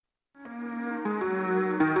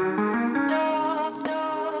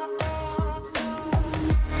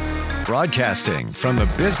Broadcasting from the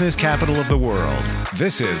business capital of the world,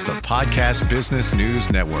 this is the Podcast Business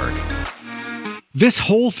News Network. This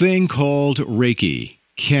whole thing called Reiki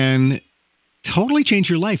can totally change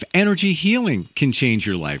your life. Energy healing can change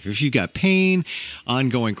your life. If you've got pain,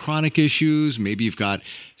 ongoing chronic issues, maybe you've got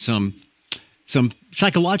some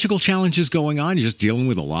psychological challenges going on, you're just dealing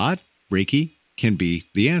with a lot, Reiki can be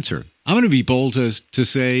the answer. I'm going to be bold to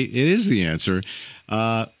say it is the answer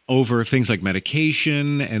over things like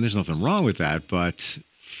medication, and there's nothing wrong with that, but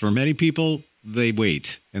for many people, they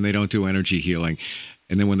wait and they don't do energy healing.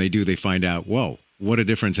 And then when they do, they find out, whoa, what a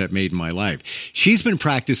difference that made in my life. She's been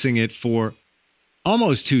practicing it for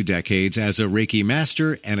almost 2 decades as a Reiki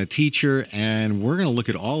master and a teacher, and we're going to look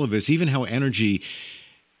at all of this, even how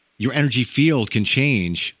your energy field can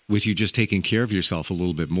change with you just taking care of yourself a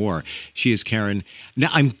little bit more. She is Caren. Now,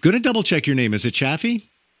 I'm going to double check your name. Is it Chaffee?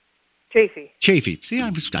 Chaffee. Chaffee. See,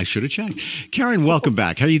 I should have checked. Caren, welcome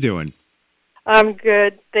back. How are you doing? I'm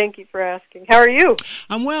good. Thank you for asking. How are you?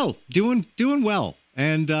 I'm well. Doing well.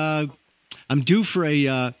 And I'm due for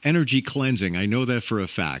a energy cleansing. I know that for a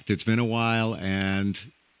fact. It's been a while. And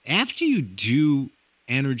after you do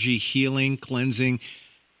energy healing, cleansing,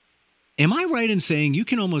 am I right in saying you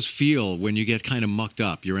can almost feel when you get kind of mucked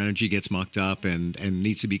up, your energy gets mucked up and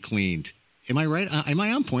needs to be cleaned? Am I right? Am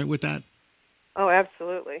I on point with that? Oh,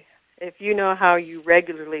 absolutely. If you know how you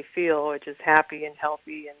regularly feel, which is happy and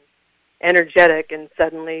healthy and energetic, and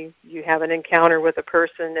suddenly you have an encounter with a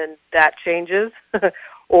person and that changes,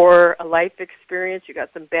 or a life experience, you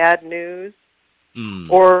got some bad news,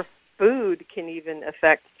 or food can even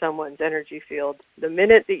affect someone's energy field. The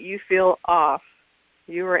minute that you feel off,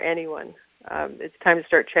 you or anyone, it's time to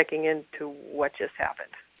start checking into what just happened.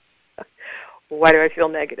 Why do I feel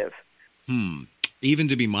negative? Even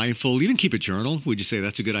to be mindful, even keep a journal. Would you say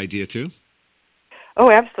that's a good idea too?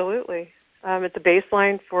 Oh, absolutely. It's a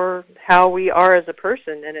baseline for how we are as a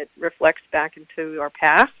person, and it reflects back into our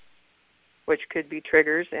past, which could be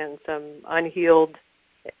triggers and some unhealed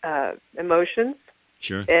emotions.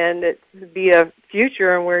 Sure. And it would be a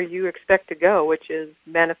future and where you expect to go, which is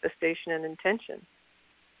manifestation and intention.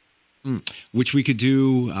 Which we could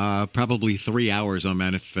do probably 3 hours on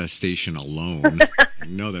manifestation alone. I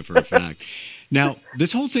know that for a fact. Now,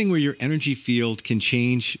 this whole thing where your energy field can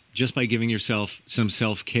change just by giving yourself some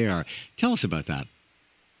self-care. Tell us about that.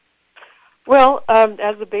 Well,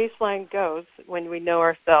 as the baseline goes, when we know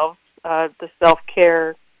ourselves, the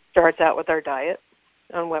self-care starts out with our diet,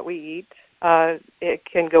 on what we eat. It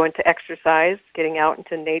can go into exercise, getting out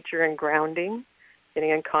into nature and grounding,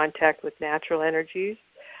 getting in contact with natural energies.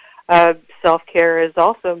 Self-care is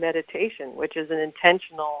also meditation, which is an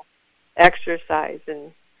intentional exercise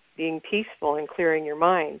in being peaceful and clearing your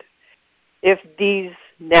mind. If these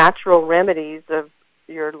natural remedies of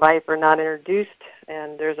your life are not introduced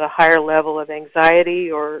and there's a higher level of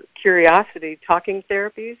anxiety or curiosity, talking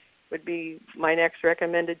therapies would be my next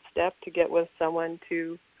recommended step to get with someone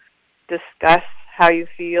to discuss how you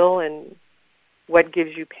feel and what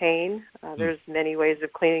gives you pain. There's many ways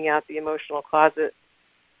of cleaning out the emotional closet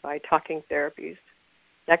by talking therapies.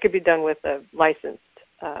 That could be done with a licensed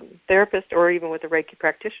therapist or even with a Reiki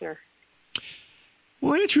practitioner.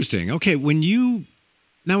 Well, interesting. Okay,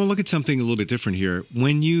 now we'll look at something a little bit different here.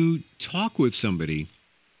 When you talk with somebody,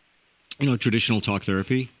 traditional talk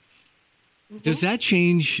therapy, does that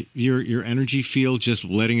change your energy field, just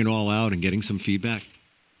letting it all out and getting some feedback?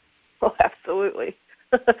 Oh, absolutely.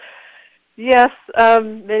 Yes,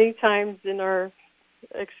 many times in our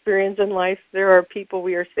experience in life, there are people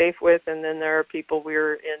we are safe with, and then there are people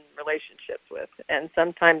we're in relationships with. And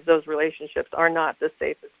sometimes those relationships are not the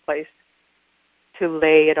safest place to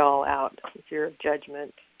lay it all out. Fear of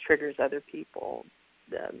judgment triggers other people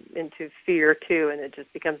into fear, too, and it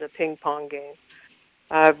just becomes a ping-pong game.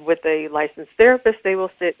 With a licensed therapist, they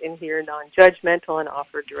will sit in here non-judgmental and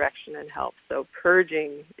offer direction and help. So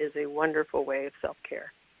purging is a wonderful way of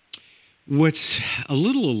self-care. What's a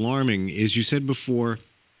little alarming is you said before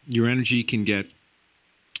your energy can get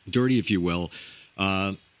dirty, if you will,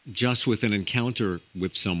 just with an encounter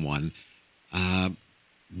with someone.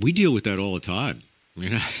 We deal with that all the time.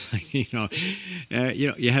 You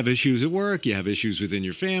have issues at work, you have issues within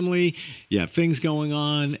your family, you have things going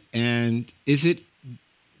on, and does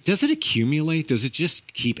it accumulate? Does it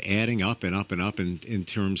just keep adding up and up and up in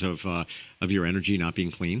terms of your energy not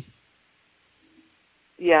being clean?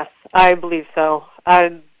 Yes, I believe so.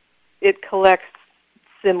 It collects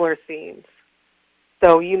similar themes.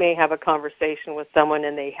 So you may have a conversation with someone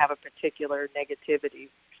and they have a particular negativity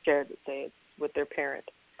shared, say it's with their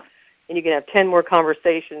parent. And you can have 10 more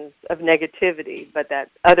conversations of negativity, but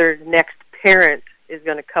that other next parent is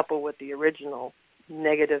going to couple with the original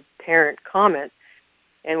negative parent comment.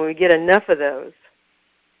 And when we get enough of those,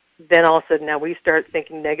 then all of a sudden now we start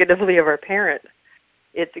thinking negatively of our parent.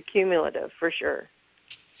 It's accumulative for sure.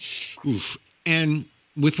 Oof. And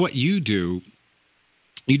with what you do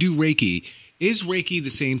Reiki. Is Reiki the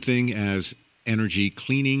same thing as energy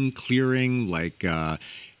cleaning, clearing? Like,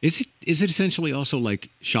 is it essentially also like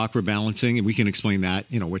chakra balancing? And we can explain that,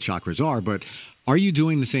 what chakras are. But are you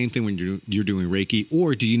doing the same thing when you're doing Reiki,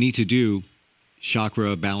 or do you need to do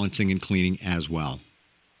chakra balancing and cleaning as well?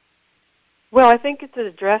 Well, I think it's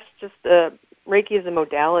addressed just Reiki is a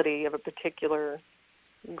modality of a particular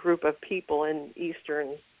group of people in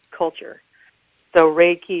Eastern culture. So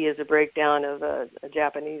Reiki is a breakdown of a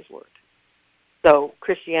Japanese word. So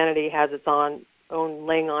Christianity has its own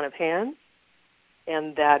laying on of hands,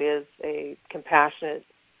 and that is a compassionate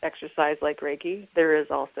exercise like Reiki. There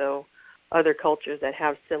is also other cultures that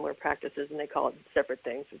have similar practices, and they call it separate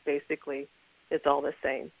things. But basically, it's all the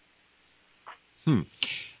same.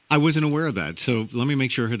 I wasn't aware of that, so let me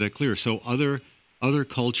make sure I heard that clear. So other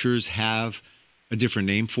cultures have a different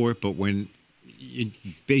name for it, but when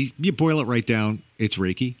you boil it right down, it's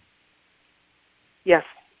Reiki? Yes,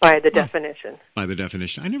 by the definition. By the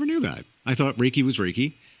definition. I never knew that. I thought Reiki was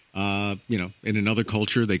Reiki. In another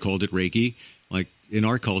culture, they called it Reiki. Like in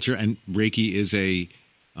our culture, and Reiki is a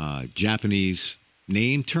Japanese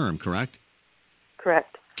name term, correct?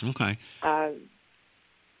 Correct. Okay.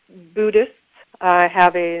 Buddhists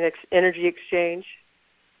have an energy exchange.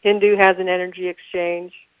 Hindu has an energy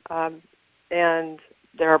exchange. And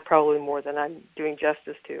there are probably more than I'm doing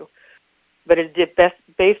justice to. But it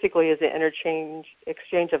basically is an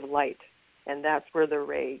exchange of light. And that's where the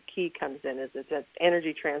Reiki comes in, is it's an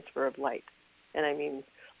energy transfer of light. And I mean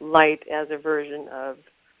light as a version of,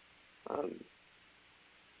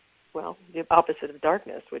 the opposite of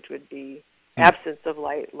darkness, which would be absence of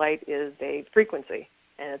light. Light is a frequency,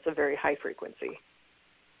 and it's a very high frequency.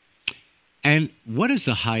 And what is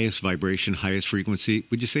the highest vibration, highest frequency?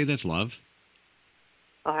 Would you say that's love?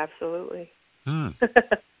 Oh, absolutely. Huh.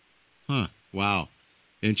 Wow.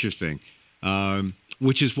 Interesting.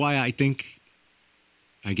 Which is why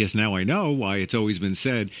I guess now I know why it's always been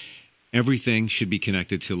said, everything should be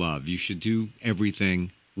connected to love. You should do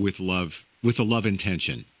everything with love, with a love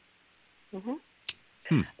intention.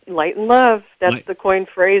 Mm-hmm. Light and love. That's the coined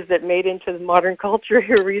phrase that made into the modern culture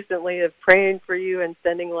here recently, of praying for you and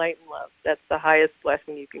sending light and love. That's the highest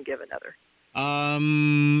blessing you can give another. All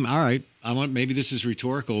right. Maybe this is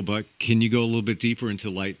rhetorical, but can you go a little bit deeper into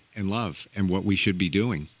light and love and what we should be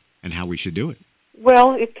doing and how we should do it?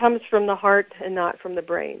 Well, it comes from the heart and not from the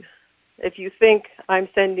brain. If you think I'm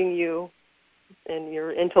sending you and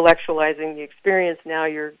you're intellectualizing the experience, now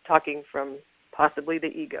you're talking from possibly the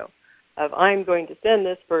ego of I'm going to send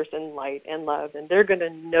this person light and love, and they're going to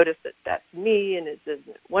notice that that's me, and it's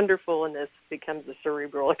wonderful, and this becomes a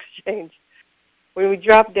cerebral exchange. When we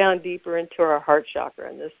drop down deeper into our heart chakra,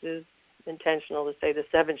 and this is intentional to say the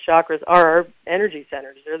 7 chakras are our energy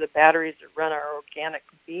centers. They're the batteries that run our organic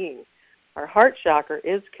being. Our heart chakra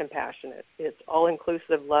is compassionate. It's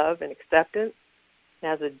all-inclusive love and acceptance. It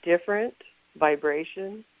has a different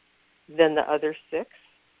vibration than the other 6.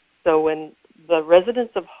 So when the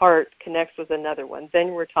resonance of heart connects with another one,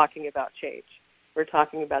 then we're talking about change. We're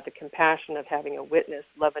talking about the compassion of having a witness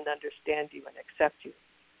love and understand you and accept you.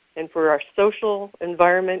 And for our social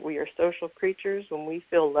environment, we are social creatures. When we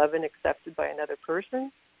feel loved and accepted by another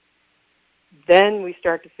person, then we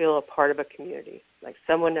start to feel a part of a community, like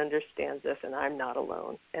someone understands us and I'm not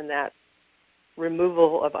alone. And that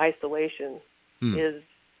removal of isolation is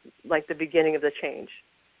like the beginning of the change,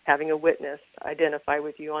 having a witness identify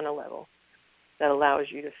with you on a level that allows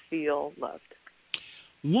you to feel loved.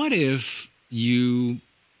 What if you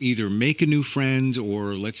either make a new friend,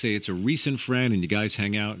 or let's say it's a recent friend and you guys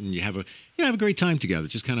hang out and you have a great time together,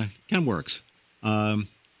 just kind of works.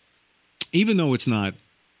 Even though it's not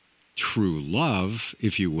true love,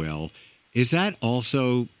 if you will, is that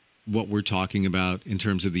also what we're talking about in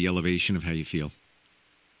terms of the elevation of how you feel?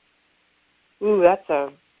 Ooh,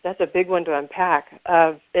 that's a big one to unpack.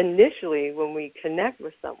 Initially, when we connect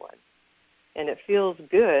with someone and it feels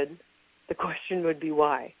good, the question would be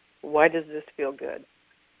why? Why does this feel good?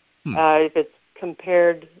 If it's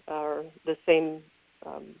compared or the same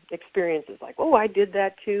experiences, like, oh, I did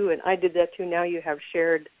that too, and I did that too, now you have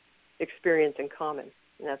shared experience in common,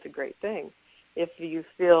 and that's a great thing. If you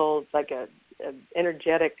feel like a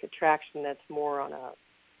energetic attraction that's more on a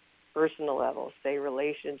personal level, say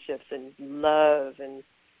relationships and love and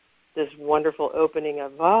this wonderful opening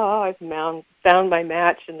of, I've found my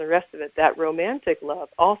match and the rest of it, that romantic love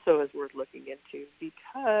also is worth looking into,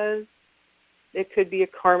 because it could be a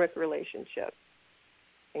karmic relationship.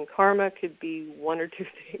 And karma could be one or two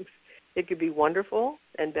things. It could be wonderful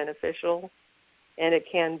and beneficial, and it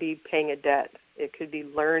can be paying a debt. It could be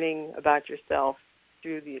learning about yourself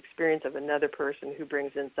through the experience of another person who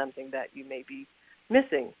brings in something that you may be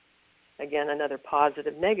missing. Again, another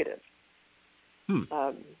positive, negative.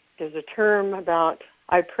 There's a term about,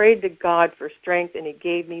 I prayed to God for strength, and he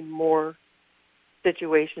gave me more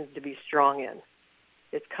situations to be strong in.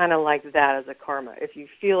 It's kind of like that as a karma. If you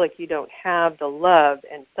feel like you don't have the love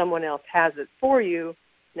and someone else has it for you,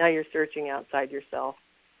 now you're searching outside yourself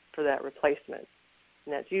for that replacement.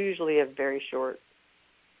 And that's usually a very short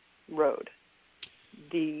road.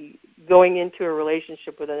 The going into a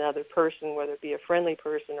relationship with another person, whether it be a friendly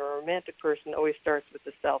person or a romantic person, always starts with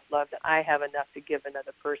the self-love that I have enough to give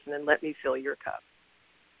another person and let me fill your cup.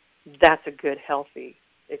 That's a good, healthy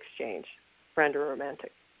exchange, friend or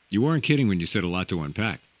romantic. You weren't kidding when you said a lot to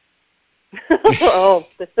unpack. Oh,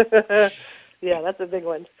 yeah, that's a big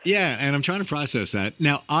one. Yeah, and I'm trying to process that.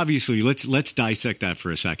 Now, obviously, let's dissect that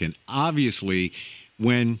for a second. Obviously,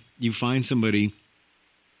 when you find somebody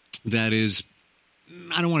that is,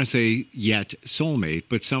 I don't want to say yet soulmate,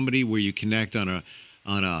 but somebody where you connect on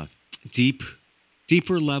a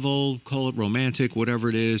deeper level, call it romantic, whatever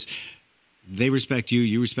it is, they respect you,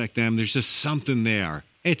 you respect them. There's just something there.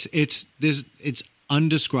 It's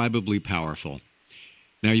undescribably powerful.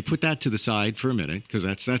 Now, you put that to the side for a minute, because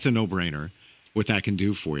that's a no-brainer, what that can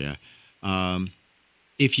do for you.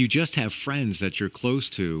 If you just have friends that you're close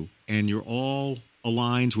to and you're all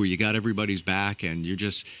aligned where you got everybody's back and you're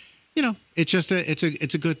just, it's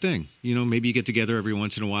a good thing. Maybe you get together every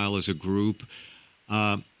once in a while as a group.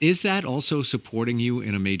 Is that also supporting you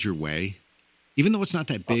in a major way? Even though it's not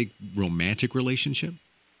that big romantic relationship?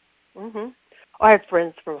 Mm-hmm. I have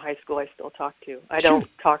friends from high school I still talk to. I don't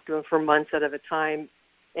talk to them for months at a time.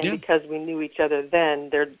 And because we knew each other then,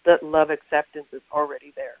 that love acceptance is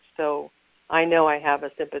already there. So I know I have a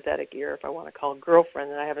sympathetic ear, if I want to call a girlfriend,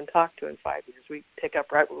 that I haven't talked to in 5 years. We pick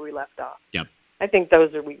up right where we left off. Yep. I think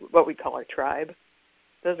those are what we call our tribe.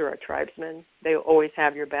 Those are our tribesmen. They will always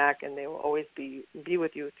have your back, and they will always be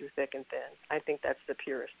with you through thick and thin. I think that's the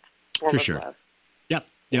purest form of love.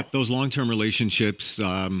 Yep. Those long-term relationships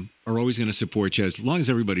are always going to support you as long as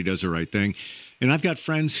everybody does the right thing. And I've got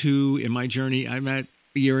friends who, in my journey, I met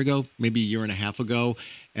a year ago, maybe a year and a half ago,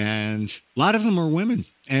 and a lot of them are women.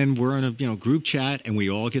 And we're in a group chat, and we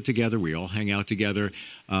all get together, we all hang out together,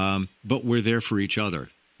 but we're there for each other.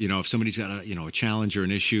 If somebody's got a challenge or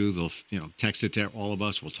an issue, they'll text it to all of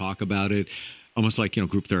us. We'll talk about it, almost like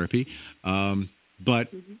group therapy. But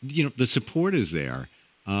the support is there.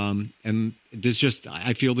 And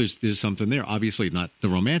I feel there's something there. Obviously not the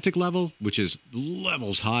romantic level, which is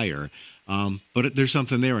levels higher. But there's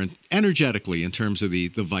something there and energetically in terms of the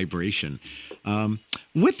vibration.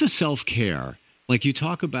 With the self-care, like you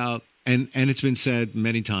talk about, and it's been said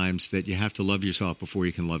many times that you have to love yourself before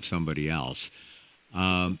you can love somebody else.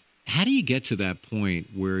 How do you get to that point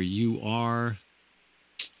where how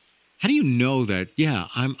do you know that,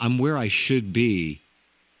 I'm where I should be,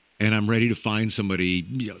 and I'm ready to find somebody,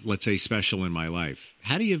 let's say, special in my life?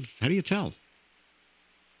 How do you tell?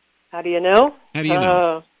 How do you know? How do you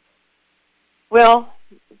know? Well,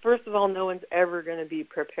 first of all, no one's ever going to be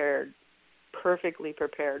perfectly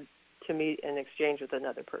prepared to meet and exchange with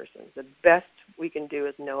another person. The best we can do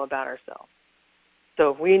is know about ourselves.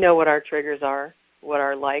 So if we know what our triggers are, what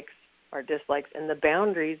our likes, our dislikes, and the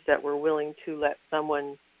boundaries that we're willing to let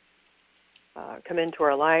someone come into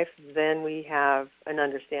our life, then we have an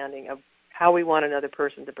understanding of how we want another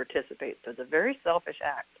person to participate. So it's a very selfish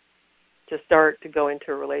act to start to go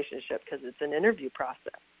into a relationship because it's an interview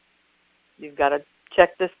process. You've got to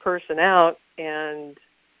check this person out and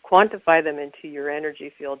quantify them into your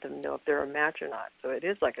energy field to know if they're a match or not. So it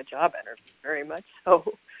is like a job interview, very much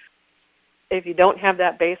so. If you don't have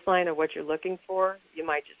that baseline of what you're looking for, you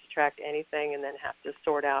might just attract anything and then have to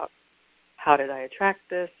sort out, how did I attract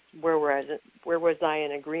this? Where was I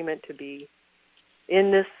in agreement to be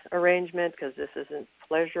in this arrangement because this isn't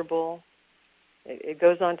pleasurable? It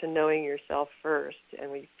goes on to knowing yourself first.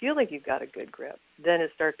 And when you feel like you've got a good grip, then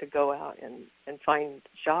it starts to go out and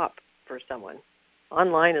shop for someone.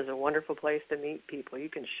 Online is a wonderful place to meet people. You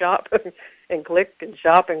can shop and click and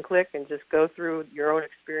shop and click and just go through your own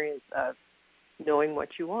experience of knowing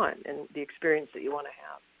what you want and the experience that you want to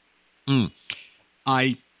have.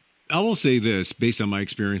 I will say this, based on my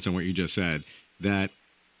experience on what you just said, that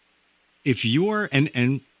if you're,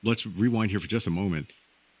 and let's rewind here for just a moment,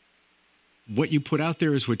 what you put out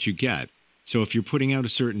there is what you get. So if you're putting out a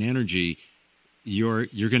certain energy, you're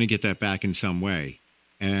going to get that back in some way.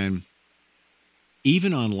 And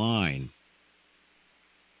even online,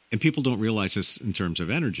 And people don't realize this in terms of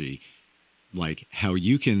energy, like how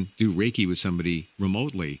you can do Reiki with somebody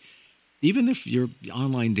remotely. Even if you're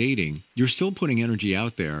online dating, you're still putting energy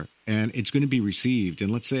out there and it's going to be received.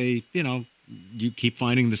 And let's say, you keep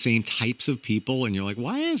finding the same types of people and you're like,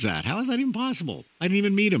 why is that? How is that even possible? I didn't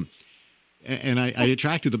even meet them. And I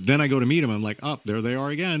attracted them. Then I go to meet them. I'm like, oh, there they are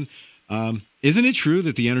again. Isn't it true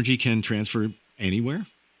that the energy can transfer anywhere?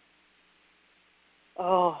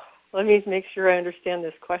 Oh, let me make sure I understand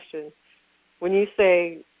this question. When you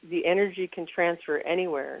say the energy can transfer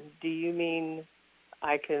anywhere, do you mean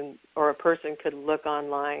I can, or a person could look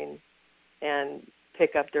online and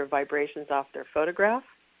pick up their vibrations off their photograph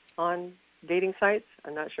on dating sites?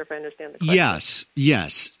 I'm not sure if I understand the question.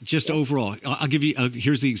 Yes. Just overall. I'll give you,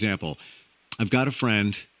 here's the example. I've got a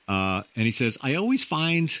friend, and he says, I always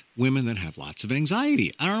find women that have lots of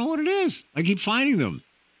anxiety. I don't know what it is. I keep finding them.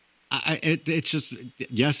 It's just,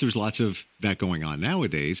 yes, there's lots of that going on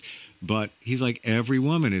nowadays, but he's like, every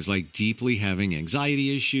woman is like deeply having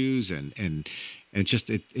anxiety issues and just,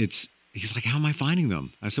 he's like, how am I finding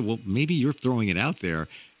them? I said, well, maybe you're throwing it out there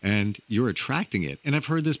and you're attracting it. And I've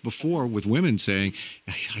heard this before with women saying,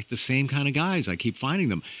 I like the same kind of guys. I keep finding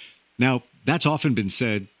them. Now, that's often been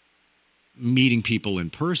said, meeting people in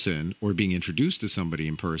person or being introduced to somebody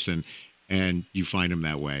in person, and you find them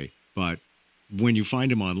that way. But when you find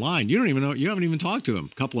them online, you don't even know, you haven't even talked to them.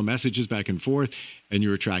 A couple of messages back and forth, and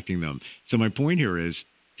you're attracting them. So my point here is,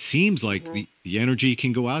 seems like the energy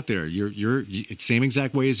can go out there. You're it's same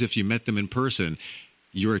exact way as if you met them in person,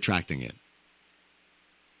 you're attracting it.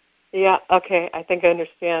 Yeah, okay, I think I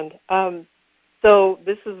understand. So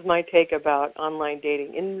this is my take about online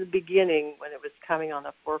dating. In the beginning, when it was coming on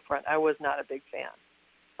the forefront, I was not a big fan.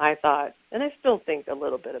 I thought, and I still think a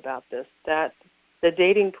little bit about this, that the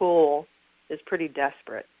dating pool is pretty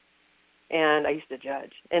desperate. And I used to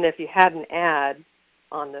judge. And if you had an ad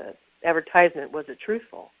on the advertisement, was it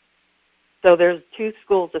truthful? So there's two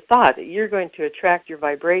schools of thought, that you're going to attract your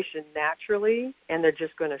vibration naturally and they're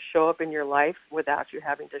just going to show up in your life without you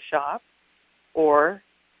having to shop, or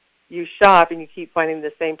you shop and you keep finding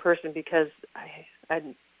the same person because,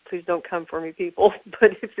 please don't come for me, people,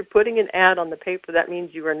 but if you're putting an ad on the paper, that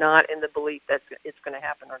means you are not in the belief that it's going to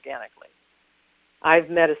happen organically. I've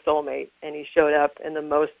met a soulmate, and he showed up in the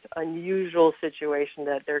most unusual situation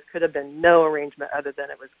that there could have been no arrangement other than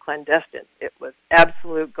it was clandestine. It was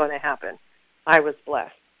absolute going to happen. I was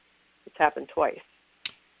blessed. It's happened twice.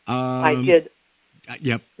 I did.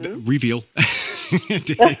 Yep. Reveal.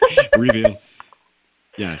 Reveal.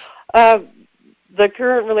 Yes. The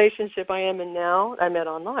current relationship I am in now, I met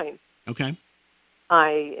online. Okay.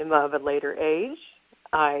 I am of a later age.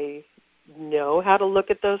 I know how to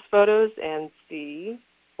look at those photos and see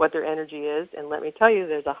what their energy is. And let me tell you,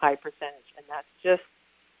 there's a high percentage. And that's just,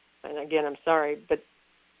 and again, I'm sorry, but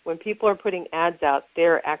when people are putting ads out,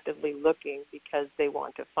 they're actively looking because they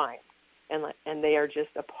want to find. And they are just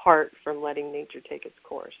apart from letting nature take its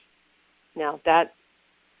course. Now, that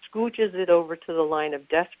scooches it over to the line of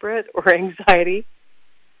desperate or anxiety.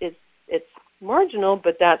 It's marginal,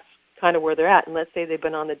 but that's kind of where they're at. And let's say they've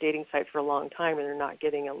been on the dating site for a long time and they're not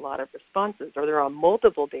getting a lot of responses, or they're on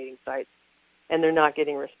multiple dating sites and they're not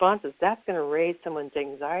getting responses. That's going to raise someone's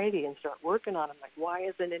anxiety and start working on them. Like, why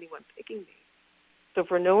isn't anyone picking me? So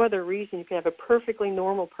for no other reason, you can have a perfectly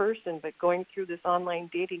normal person, but going through this online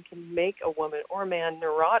dating can make a woman or a man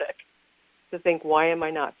neurotic to think, why am I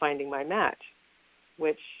not finding my match?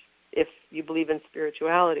 Which, if you believe in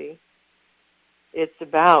spirituality, it's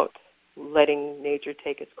about letting nature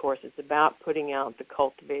take its course. It's about putting out the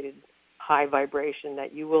cultivated high vibration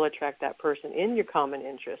that you will attract that person in your common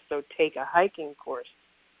interest. So take a hiking course,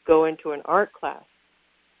 go into an art class,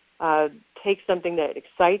 take something that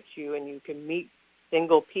excites you and you can meet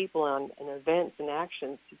single people on events and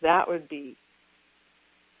actions. That would be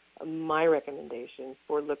my recommendation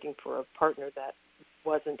for looking for a partner that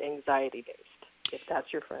wasn't anxiety-based, if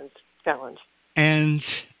that's your friend's challenge.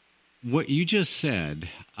 And what you just said,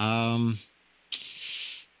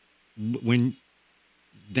 when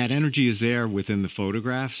that energy is there within the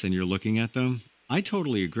photographs and you're looking at them, I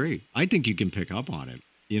totally agree. I think you can pick up on it.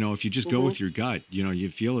 If you just go with your gut, you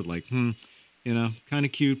feel it like, kind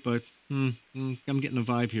of cute, but I'm getting a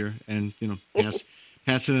vibe here. And,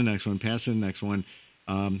 pass to the next one, pass to the next one.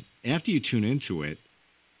 After you tune into it,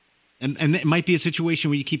 and it might be a situation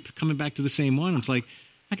where you keep coming back to the same one. It's like,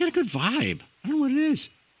 I got a good vibe. I don't know what it is.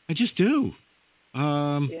 I just do.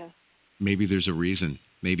 Maybe there's a reason.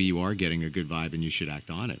 Maybe you are getting a good vibe and you should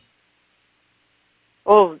act on it.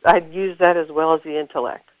 Oh, I'd use that as well as the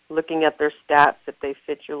intellect. Looking at their stats, if they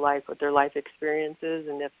fit your life, what their life experience is,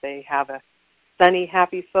 and if they have a sunny,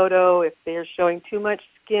 happy photo, if they're showing too much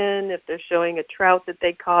skin, if they're showing a trout that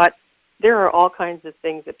they caught. There are all kinds of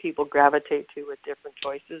things that people gravitate to with different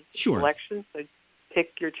choices, selections. So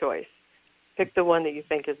pick your choice. Pick the one that you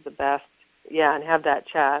think is the best. Yeah, and have that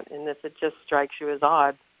chat. And if it just strikes you as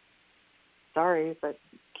odd, sorry, but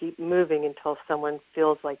keep moving until someone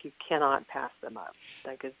feels like you cannot pass them up.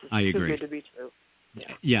 Like it's just too good to be true.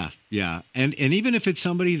 Yeah. And even if it's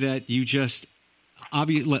somebody that you just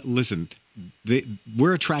listen,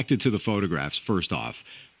 we're attracted to the photographs first off,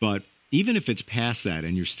 but even if it's past that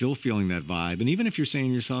and you're still feeling that vibe, and even if you're saying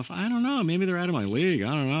to yourself, I don't know, maybe they're out of my league.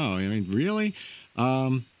 I don't know. I mean, really?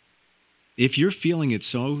 If you're feeling it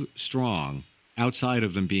so strong outside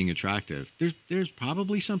of them being attractive, there's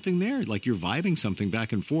probably something there. Like you're vibing something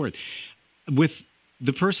back and forth with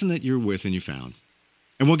the person that you're with and you found.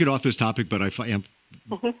 And we'll get off this topic, but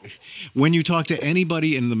when you talk to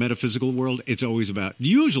anybody in the metaphysical world, it's always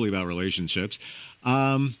usually about relationships.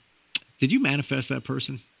 Did you manifest that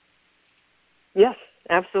person? Yes,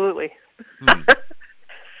 absolutely.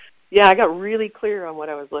 Yeah, I got really clear on what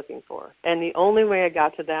I was looking for. And the only way I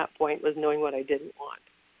got to that point was knowing what I didn't want.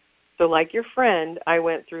 So like your friend, I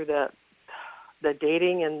went through the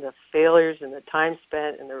dating and the failures and the time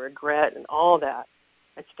spent and the regret and all that.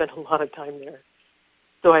 I spent a lot of time there.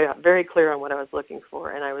 So I got very clear on what I was looking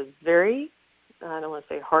for. And I was very, I don't want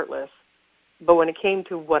to say heartless, but when it came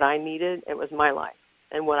to what I needed, it was my life.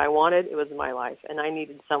 And what I wanted, it was my life. And I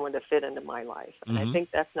needed someone to fit into my life. And I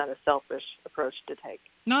think that's not a selfish approach to take.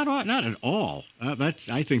 Not at all. I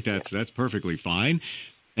think that's perfectly fine.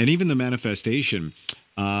 And even the manifestation,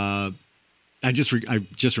 I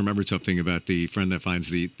just remembered something about the friend that finds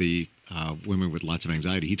the women with lots of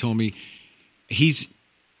anxiety. He told me he's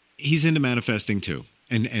into manifesting too,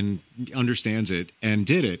 and understands it, and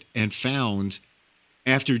did it, and found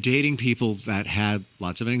after dating people that had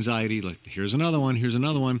lots of anxiety, like here's another one,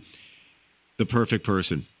 the perfect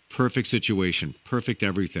person, perfect situation, perfect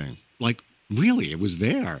everything. Like really, it was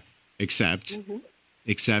there, except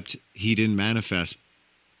he didn't manifest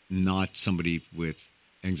not somebody with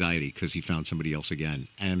anxiety because he found somebody else again.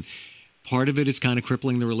 And part of it is kind of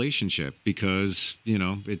crippling the relationship because,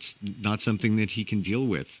 it's not something that he can deal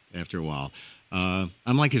with after a while.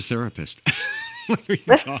 I'm like his therapist. We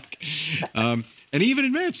talk. And he even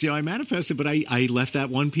admits, I manifested, but I left that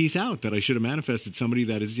one piece out that I should have manifested somebody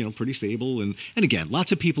that is, pretty stable. And again,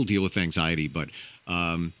 lots of people deal with anxiety, but,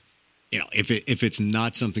 if it's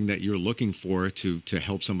not something that you're looking for to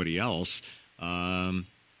help somebody else, you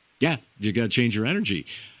got to change your energy.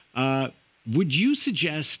 Would you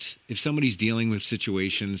suggest if somebody's dealing with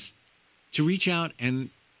situations to reach out and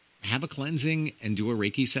have a cleansing and do a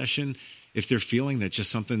Reiki session if they're feeling that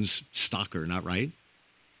just something's stuck or not right?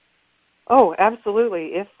 Oh,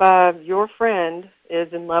 absolutely. If your friend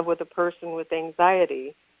is in love with a person with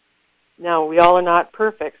anxiety, now we all are not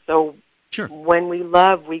perfect, so sure. When we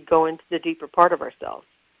love, we go into the deeper part of ourselves.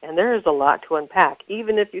 And there is a lot to unpack.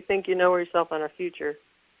 Even if you think you know yourself on a future,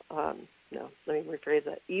 no, let me rephrase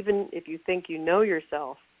that. Even if you think you know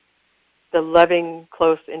yourself, the loving,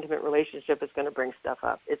 close, intimate relationship is going to bring stuff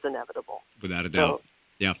up. It's inevitable. Without a doubt. So,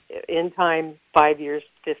 yeah. In time, 5 years,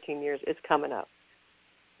 15 years, it's coming up.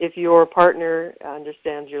 If your partner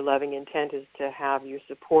understands your loving intent is to have you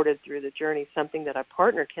supported through the journey, something that a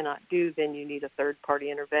partner cannot do, then you need a third-party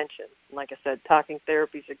intervention. And like I said, talking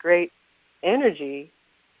therapies are great. Energy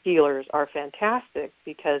healers are fantastic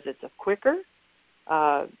because it's a quicker,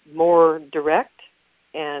 more direct,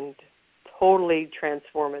 and totally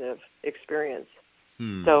transformative experience.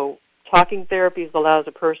 So talking therapies allows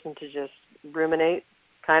a person to just ruminate,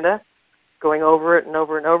 kind of, going over it and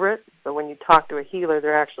over and over it. But when you talk to a healer,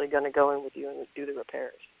 they're actually going to go in with you and do the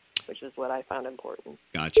repairs, which is what I found important.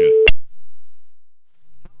 Gotcha.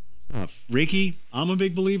 Reiki, I'm a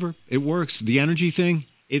big believer. It works. The energy thing,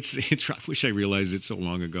 it's. I wish I realized it so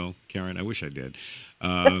long ago, Caren. I wish I did.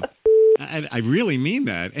 I really mean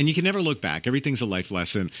that. And you can never look back. Everything's a life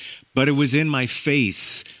lesson. But it was in my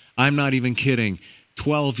face. I'm not even kidding.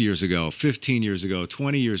 12 years ago, 15 years ago,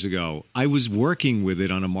 20 years ago, I was working with it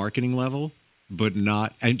on a marketing level, but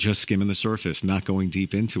not and just skimming the surface, not going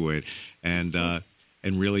deep into it, and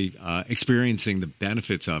really experiencing the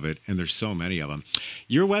benefits of it. And there's so many of them.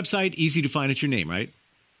 Your website, easy to find. It's your name, right?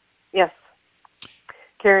 Yes.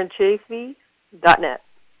 CarenChaffee.net.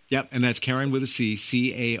 Yep, and that's Caren with a C,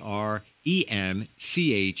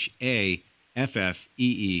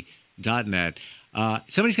 CarenChaffee.net.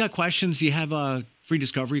 Somebody's got questions. Do you have a free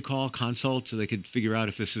discovery call, consult, so they could figure out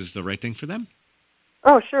if this is the right thing for them?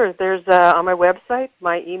 Oh, sure. There's on my website,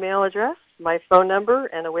 my email address, my phone number,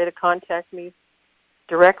 and a way to contact me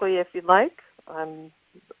directly if you'd like. I'm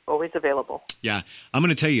always available. Yeah, I'm going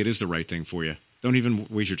to tell you, it is the right thing for you. Don't even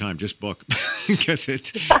waste your time. Just book, because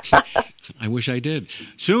I wish I did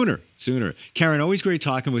sooner. Caren, always great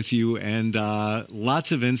talking with you, and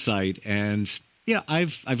lots of insight. And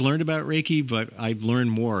I've learned about Reiki, but I've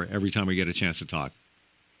learned more every time we get a chance to talk.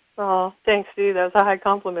 Oh, thanks, Steve. That was a high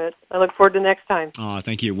compliment. I look forward to next time. Oh,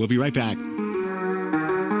 thank you. We'll be right back.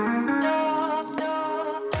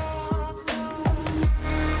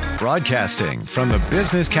 Broadcasting from the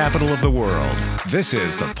business capital of the world, this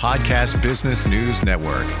is the Podcast Business News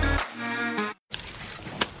Network.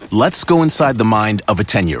 Let's go inside the mind of a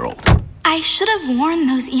 10-year-old. I should have worn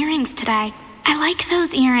those earrings today. I like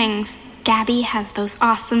those earrings. Gabby has those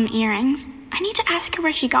awesome earrings. I need to ask her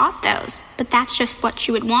where she got those, but that's just what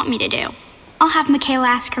she would want me to do. I'll have Michaela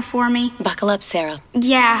ask her for me. Buckle up, Sarah.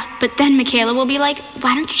 Yeah, but then Michaela will be like,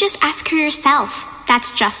 why don't you just ask her yourself?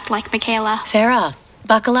 That's just like Michaela. Sarah,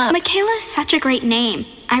 buckle up. Michaela's such a great name.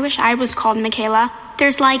 I wish I was called Michaela.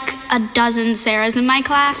 There's like a dozen Sarahs in my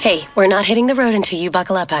class. Hey, we're not hitting the road until you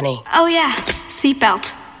buckle up, honey. Oh yeah,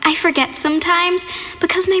 seatbelt. I forget sometimes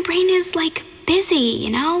because my brain is busy, you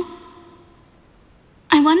know?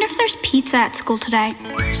 I wonder if there's pizza at school today.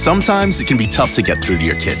 Sometimes it can be tough to get through to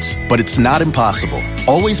your kids, but it's not impossible.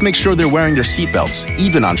 Always make sure they're wearing their seatbelts,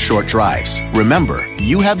 even on short drives. Remember,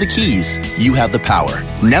 you have the keys, you have the power.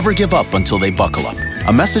 Never give up until they buckle up.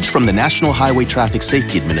 A message from the National Highway Traffic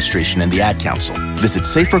Safety Administration and the Ad Council. Visit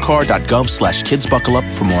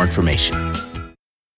safercar.gov/kidsbuckleup for more information.